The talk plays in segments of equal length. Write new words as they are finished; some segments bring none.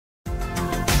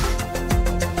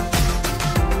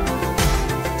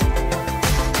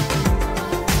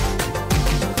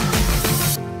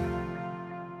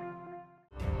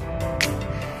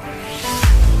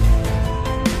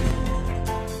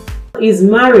is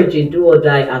marriage a do or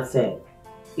die affair?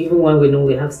 Even when we know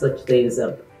we have such things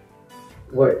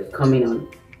coming on.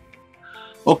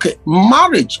 Okay,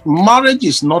 marriage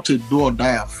is not a do or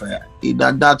die affair.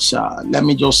 That's let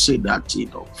me just say that,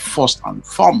 first and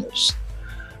foremost,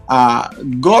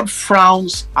 God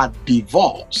frowns at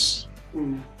divorce,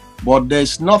 but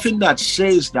there's nothing that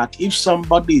says that if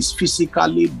somebody is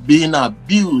physically being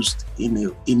abused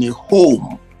in a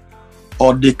home,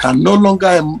 or they can no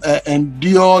longer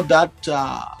endure that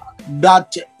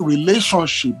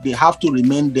relationship, they have to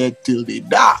remain there till they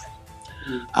die.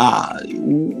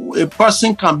 A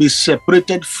person can be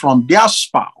separated from their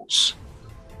spouse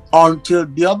until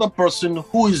the other person,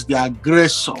 who is the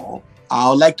aggressor, I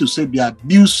would like to say the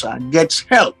abuser, gets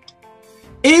help.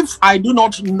 If I do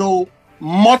not know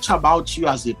much about you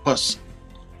as a person,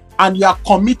 and you are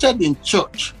committed in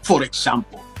church, for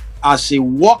example, as a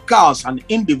worker, as an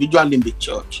individual in the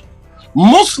church,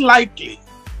 most likely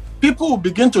people will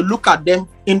begin to look at them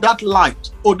in that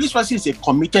light. Oh, this person is a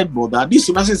committed brother, this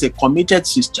person is a committed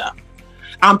sister.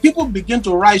 And people begin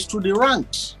to rise through the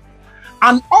ranks.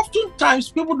 And oftentimes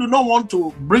people do not want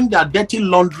to bring their dirty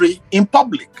laundry in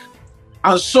public.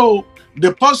 And so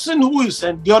the person who is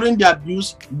enduring the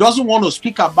abuse doesn't want to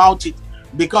speak about it,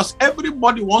 because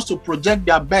everybody wants to project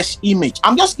their best image.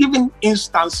 I'm just giving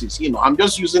instances, I'm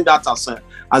just using that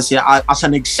as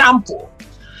an example.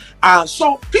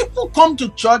 So people come to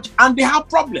church and they have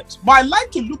problems. But I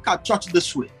like to look at church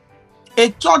this way. A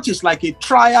church is like a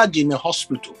triage in a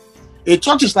hospital. A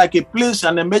church is like a place,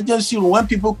 an emergency room, when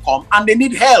people come and they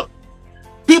need help.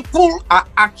 People are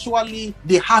actually,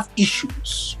 they have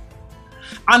issues.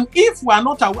 And if we are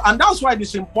not aware, and that's why it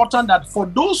is important that for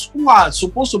those who are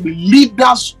supposed to be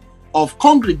leaders of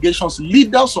congregations,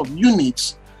 leaders of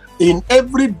units in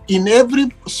every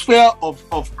sphere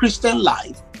of Christian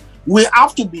life, we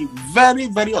have to be very,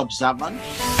 very observant.